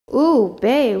Ooh,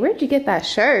 babe, where'd you get that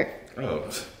shirt? Oh,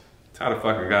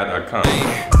 TyTheGuy.com.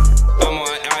 I'm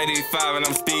on ID5 and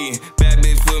I'm speeding. Bad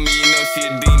bitch with me, you know she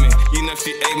a demon. You know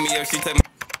she ate me up, she take my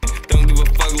don't give a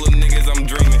fuck, little niggas, I'm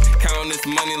dreaming. Counting this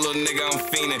money, little nigga, I'm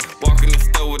fiending. Walk in the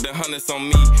store with the hundreds on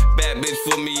me. Bad bitch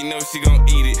with me, you know she gon'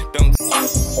 eat it. Don't.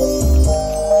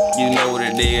 You know what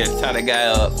it is. Tie the guy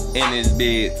up in his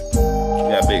bed.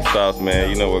 Yeah, big sauce, man.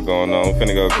 You know what's going on. I'm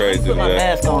finna go crazy. Put my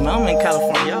mask on. I'm in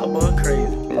California. Y'all boy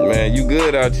crazy. Man, you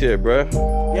good out here, bruh.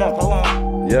 Yeah, hold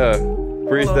on. Yeah.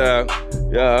 Freestyle.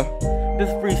 Yeah. This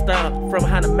is freestyle from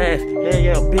behind the mask.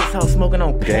 Yeah, big house smoking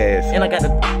on gas. And I got the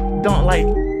don't like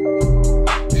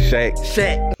Shake.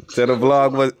 Shaq. Said the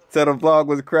vlog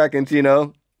was cracking,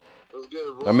 Chino. What's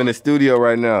good, bro? I'm in the studio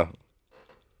right now.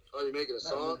 Oh, you making a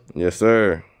song? Yes,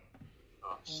 sir.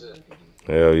 Oh, shit.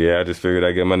 Hell yeah, I just figured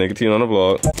I'd get my nigga Tino on the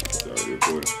vlog. Sorry,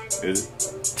 recording. Is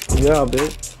it? Yeah,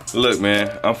 bitch. Look, man,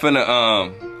 I'm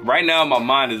finna, right now my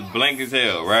mind is blank as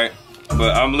hell, right?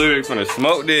 But I'm literally finna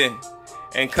smoke this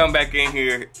and come back in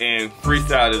here and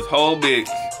freestyle this whole bitch,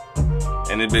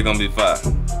 and this bitch gonna be fire.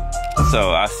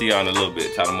 So I'll see y'all in a little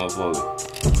bit. Tell the motherfucker.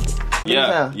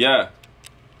 Yeah.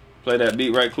 Play that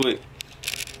beat right quick.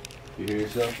 You hear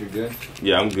yourself? You good?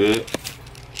 Yeah, I'm good.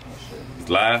 It's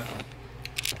live.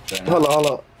 Hold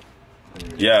up.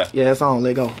 Yeah. Yeah, it's on.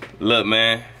 Let go. Look,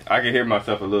 man, I can hear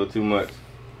myself a little too much.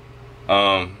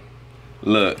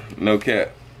 Look, no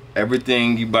cap.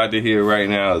 Everything you about to hear right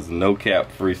now is no cap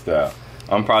freestyle.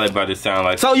 I'm probably about to sound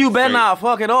like. So you better not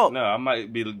fuck it up. No, I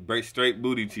might be straight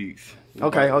booty cheeks.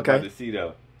 Okay. About to see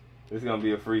though. This is gonna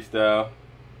be a freestyle,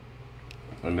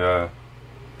 and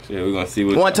shit, we're gonna see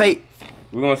what. One take.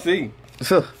 We're gonna see.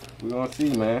 We're gonna see,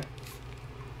 man.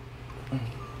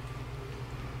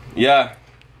 Yeah.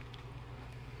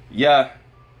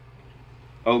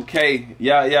 Okay.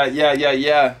 Yeah.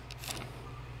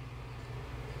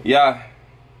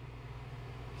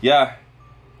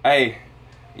 Hey.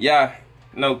 Yeah.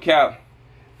 No cap.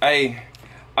 Hey.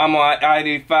 I'm on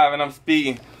ID5 and I'm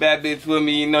speeding. Bad bitch with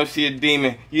me, you know she a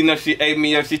demon. You know she ate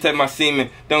me up, she take my semen.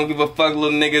 Don't give a fuck,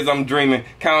 little niggas, I'm dreaming.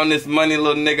 Counting this money,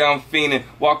 little nigga, I'm fiending.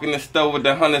 Walk in the store with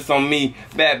the hundreds on me.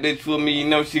 Bad bitch with me, you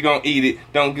know she gon' eat it.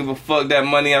 Don't give a fuck, that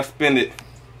money, I spend it.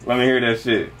 Let me hear that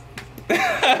shit.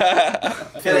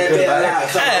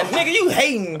 Nigga, you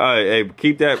hating. Alright, hey,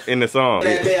 keep that in the song.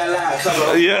 Yeah,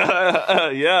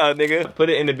 nigga. Put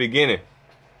it in the beginning.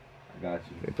 Got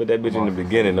you. Put that bitch in the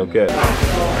beginning, okay?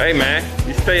 Hey, man,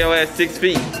 you stay your ass 6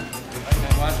 feet.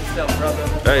 Watch yourself, brother.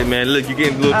 Hey, man, look, you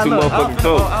getting a little too motherfucking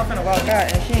close. I'm finna walk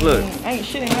out and she Look. ain't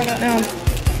shit in her goddamn. You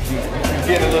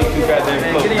getting a little too goddamn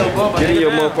close. Get in your bubble. Get in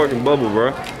your motherfucking bubble,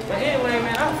 bro. But anyway,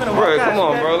 man, I'm finna walk Bro, out. come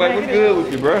on, bro. Like, what's good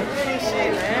with you, bro? I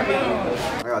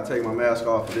gotta take my mask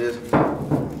off for this.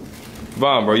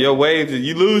 Bomb, bro. Your waves,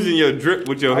 you losing your drip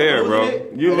with your hair, bro.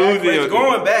 You losing your. It's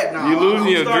going back now. You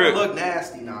losing your drip. To look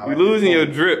nasty now. You losing your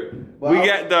drip. We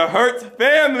got the Hertz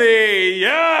family,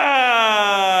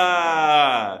 yeah.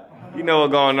 You know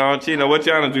what's going on, Chino. What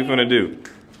challenge we finna do?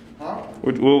 Huh?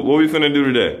 What we finna do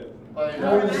today?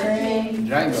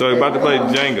 Jenga. So we about to play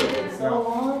Jenga.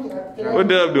 What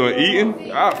Dub doing?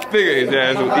 Eating? I figured his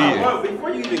ass was eating.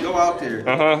 Before you even go out there,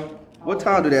 What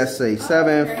time did that say?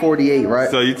 7:48,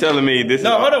 right? So you telling me this?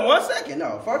 No, hold on 1 second.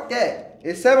 No, fuck that.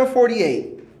 It's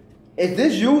 7:48. If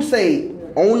this you say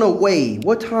on the way,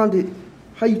 what time did?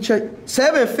 How you check?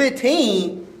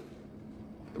 7:15.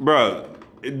 Bro,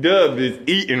 Dub is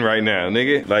eating right now,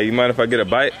 nigga. Like, you mind if I get a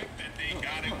bite?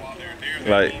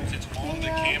 Like,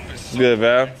 good,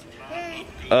 Val.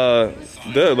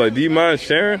 Dub, like, do you mind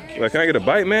sharing? Like, can I get a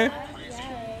bite, man?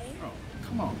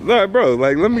 Come on. Like, bro,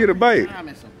 like, let me get a bite.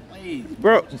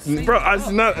 Bro,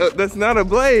 that's not a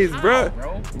blaze, bro.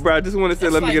 Bro, I just want to say,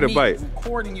 let me get a bite.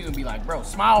 Recording you and be like, bro,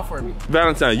 smile for me.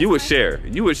 Valentine, you would share.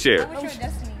 You would share.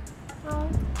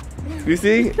 You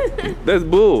see? That's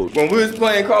bull. When we was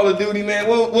playing Call of Duty, man,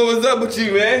 what was up with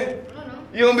you, man?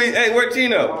 You don't be, hey, where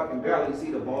Chino? I can barely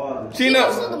see the balls. Chino.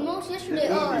 Also the most yesterday,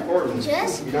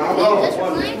 Jess.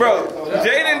 Bro,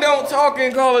 Jaden don't talk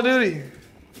in Call of Duty.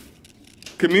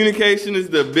 Communication is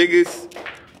the biggest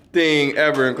thing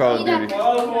ever in Call of Duty.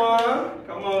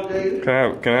 Come on,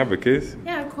 Jaden. Can I have a kiss?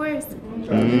 Yeah, of course.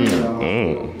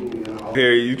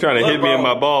 Here, you trying to hit me in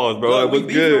my balls, bro. Look, It was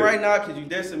we good. beefing right now because you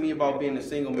dissing me about being a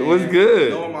single man. It was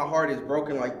good. Knowing my heart is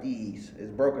broken like these.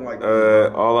 It's broken like these.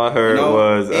 All I heard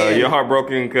was and your heart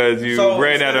broken because you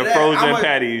ran out of frozen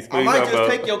patties. I might just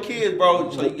take your kids, bro.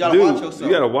 So you gotta watch yourself. You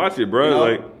gotta watch it, bro. You know?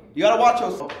 Like, you gotta watch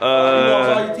yourself. You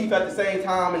lost all your teeth at the same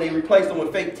time, and they replaced them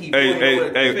with fake teeth.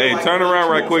 hey, turn around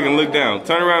right quick and look down.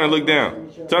 Turn around and look down.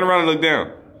 Turn around and look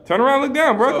down. Turn around, look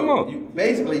down, bro. So Come on.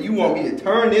 Basically, you want me to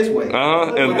turn this way. And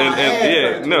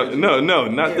yeah, no,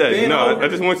 not that. No, I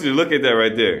just want you to look at that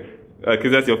right there.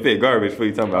 Cause that's your fit garbage for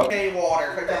you talking about. Hey,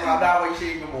 water. Talking about that way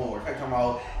shit even more. Talking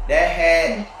about that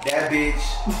hat, that bitch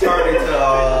turned into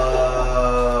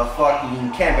a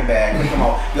fucking camping bag. Talking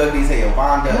about you ugly as hell.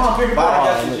 Von Dutch.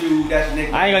 That's you. That's your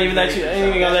nickname. I ain't gonna even let you. I ain't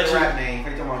even gonna let you. Rap name.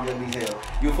 Talking about you ugly as hell.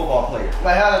 You a football player.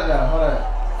 Like, how does that? Hold on.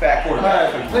 Fat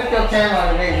quarterback. Flick your camera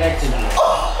on the name next to you.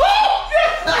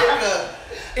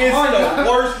 It's the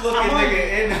worst looking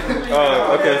nigga in the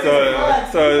Oh, okay,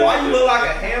 so why you look like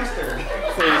a hamster?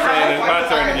 So you're saying it's my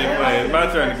turn to get played. It's my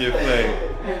turn to get played.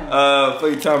 What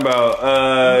you talking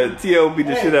about? T.O. beat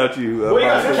the shit out you. We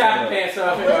got some cap pants, so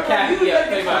I'm about cap. Yeah,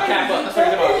 think about cap up. Let's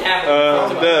talk about cap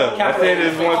up. Duh. I said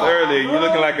this once earlier. You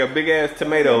looking like a big ass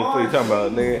tomato. What you talking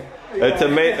about, nigga? A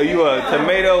tomato. You a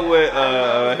tomato with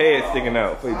a head sticking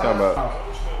out. What you talking about?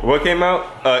 What came out?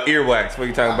 Earwax. What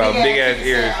you talking about? Big ass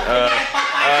ears.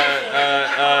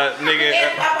 Nigga.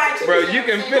 Bro, you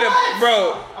can fit a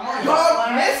bro.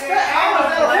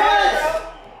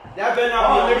 That better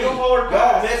not be a nigga hard.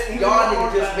 Y'all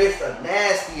niggas just missed a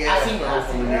nasty ass.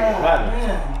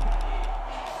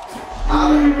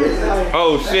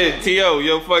 Oh shit, T.O.,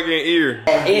 your fucking ear.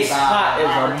 It's hot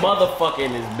as a motherfucker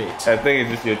in this bitch. I think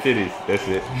it's just your titties. That's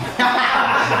it.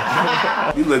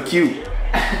 You look cute.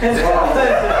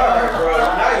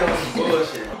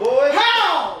 Boy.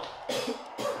 How?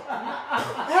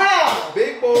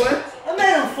 Big boy. I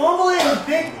made him fumble it and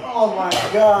big. Oh my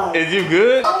god. Is you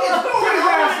good?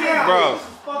 Bro,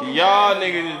 y'all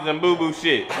niggas is some boo-boo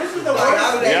shit. This is the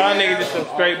worst. Y'all niggas is some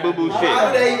straight boo-boo shit.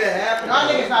 How did that even happen? Y'all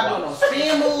niggas not doing no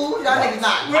spin moves. Y'all niggas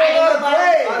not.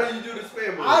 How do you do the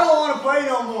spin move? I don't want to play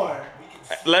no more.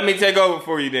 Let me take over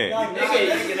for you then. Like,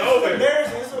 nigga, you get over.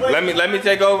 Let me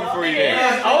take over for you then.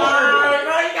 It's over,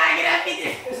 bro. You gotta get that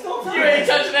bitch. You ain't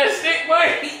touching that stick, boy.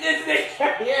 Eat this stick.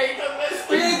 Yeah, you touching that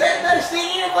stick. You ain't touching that stick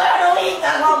either, boy. I don't eat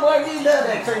that. My boy, you done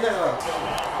that. Take that off.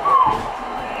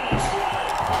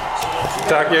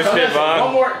 Talk your shit, Vaughn.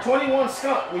 One more 21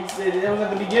 skunk. We said that was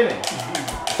at the beginning.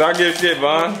 Talk your shit,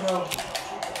 Vaughn.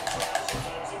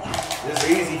 This is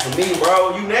easy for me,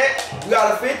 bro. You net? You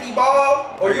got a 50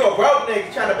 ball? Or you a broke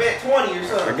nigga trying to bet 20 or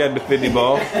something? I got the 50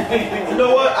 ball. You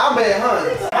know what? I bet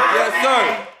 100. Yes,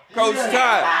 sir. Coach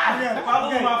Todd. If I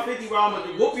lose my 50, bro, I'm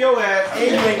gonna whoop your ass and you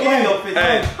ain't give me your 50.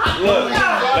 Hey, look,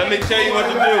 let me tell you what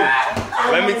to do.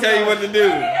 Let me tell you what to do.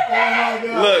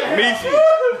 Look,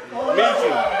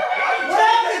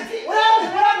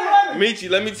 Michi,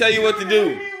 let me tell you what to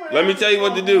do. Let me tell you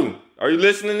what to do. Are you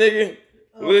listening, nigga?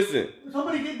 Listen.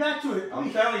 Somebody get back to it.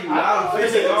 I'm telling you, I'm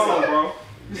 50 on, bro.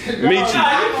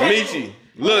 Michi,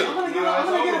 look.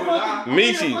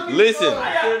 Michi, listen.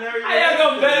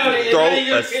 Throw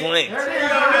a slant.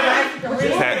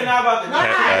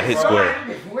 Hit square.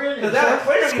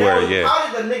 Square, yeah.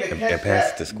 And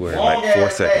pass it to square in like 4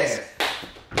 seconds.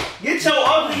 Get your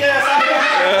ugly ass out of here.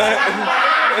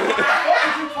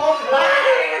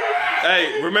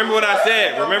 Hey, remember what I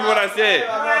said. Remember what I said.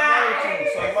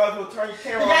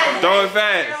 Throw it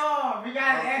fast.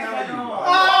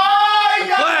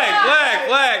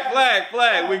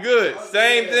 Flag. We good.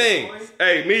 Same thing.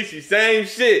 Hey, Michi, same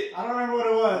shit. I don't remember what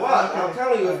it was. What? I'm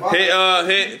telling you.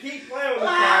 Hit. You keep playing with this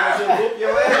guy and just whoop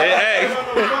your ass. Hey.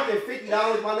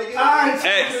 $50, my nigga.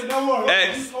 X. You gonna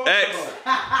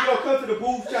come to the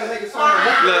booth trying to make it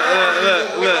sound Look.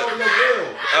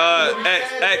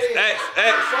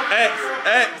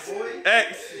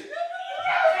 X.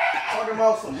 Talking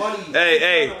about some money.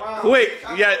 Hey, quick.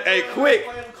 Yeah, hey, quick.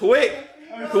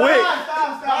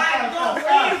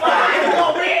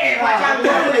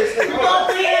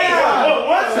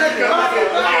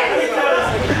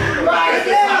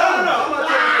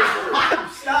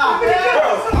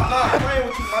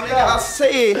 I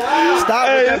said, stop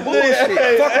with that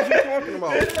bullshit. Fuck what you talking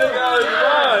about? This nigga out of his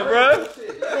mind, bro.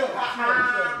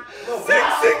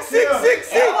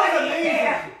 6.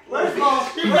 Let's go.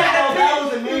 That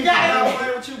was amazing. I'm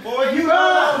playing with you, boy. You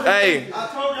know. Hey. I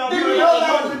told y'all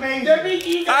that was amazing.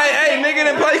 Hey, nigga,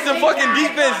 then play some fucking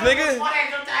defense, nigga.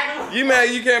 You mad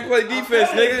you can't play defense,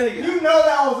 nigga? You know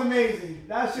that was amazing.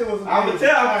 That shit was amazing.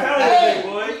 I'm telling you,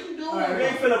 boy. You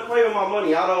ain't finna play with my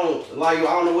money. I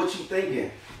don't know what you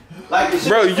thinking. Like,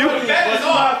 bro,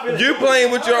 you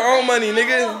playing with your own money,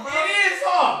 nigga. It is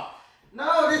off.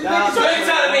 No, this So you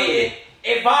telling me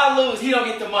if Von lose, he don't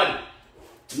get the money?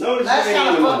 No, this that's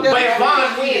kind of fucked up. But if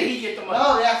Von win, he get the money.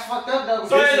 No, that's fucked up though.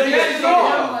 So it's the best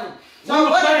money. So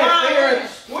what if Von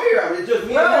swear, it's just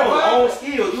me and your own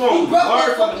skills. You don't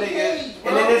learn from a nigga,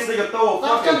 and then this nigga throw a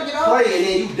fucking play, and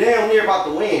then you damn near about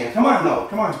to win. Come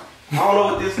on. I don't know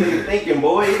what this nigga thinking,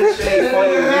 boy. This shit ain't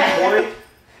funny to me, boy.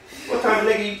 What type of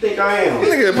nigga you think I am?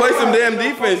 Nigga, play some damn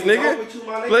defense,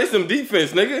 nigga. Play some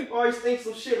defense, nigga. Always think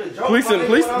some shit a joke. Play some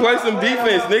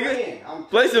defense, nigga.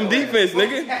 Play some defense,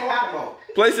 nigga.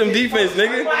 Play some defense,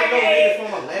 nigga.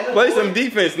 Play some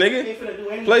defense,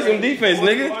 nigga. Play some defense,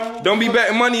 nigga. Don't be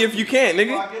betting money if you can't,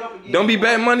 nigga. Don't be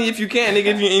betting money if you can't,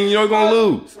 nigga, and you're gonna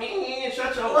lose.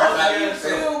 Shut your What's up, you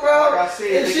too, bro?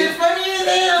 This shit funny as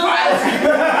hell.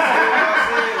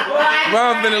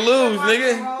 Von finna lose,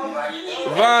 nigga.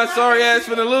 Von sorry ass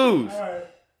finna lose.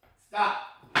 Stop.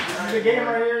 The game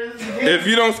right here. This is the game. If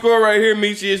you don't score right here,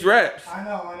 Michi, it's raps. I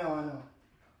know.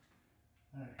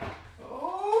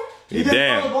 He didn't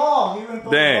damn. throw the ball. He didn't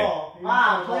throw the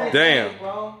ball. Damn.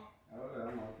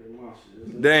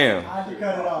 Damn. I had to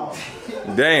cut it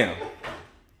off. Damn.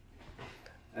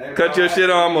 Cut your shit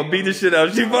on, I'm gonna beat the shit out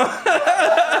of you, Von. I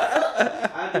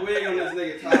had to wig on this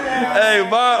nigga talking about. Hey,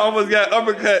 Von almost got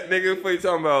uppercut, nigga. What you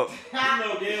talking about? You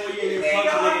know damn well you ain't even punch a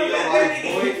nigga in your life,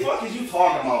 boy. What the fuck is you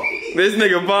talking about?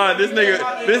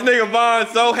 This nigga Von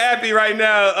so happy right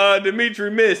now,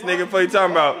 Dimitri missed, nigga. What you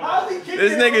talking about?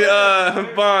 This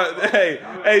nigga, Von, hey,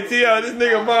 T.O., this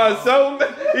nigga Von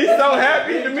he's so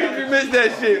happy Dimitri missed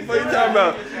that shit. What you talking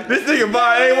about? This nigga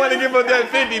Von ain't want to give up that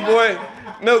 50, boy.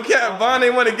 No cap, Von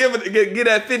ain't want to get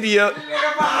that 50 up.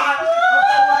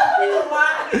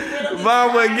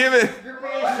 Von wouldn't give it.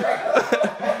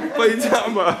 What you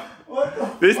talking about?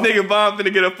 This nigga Von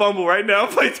finna get a fumble right now.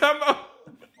 What you talking about?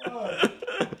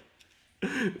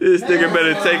 This nigga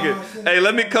better take it. Hey,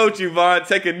 let me coach you, Von.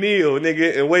 Take a kneel,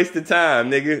 nigga, and waste the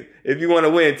time, nigga. If you want to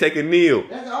win, take a kneel.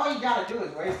 That's all you gotta do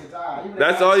is waste the time.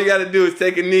 That's all you gotta do is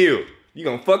take a kneel. You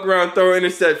gonna fuck around, throw an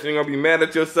interception, you're gonna be mad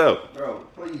at yourself. Bro,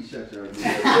 please shut your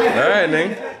Alright,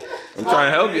 nigga. I'm trying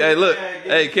to help you. Hey, look.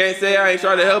 Hey, can't say I ain't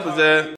trying to help his ass.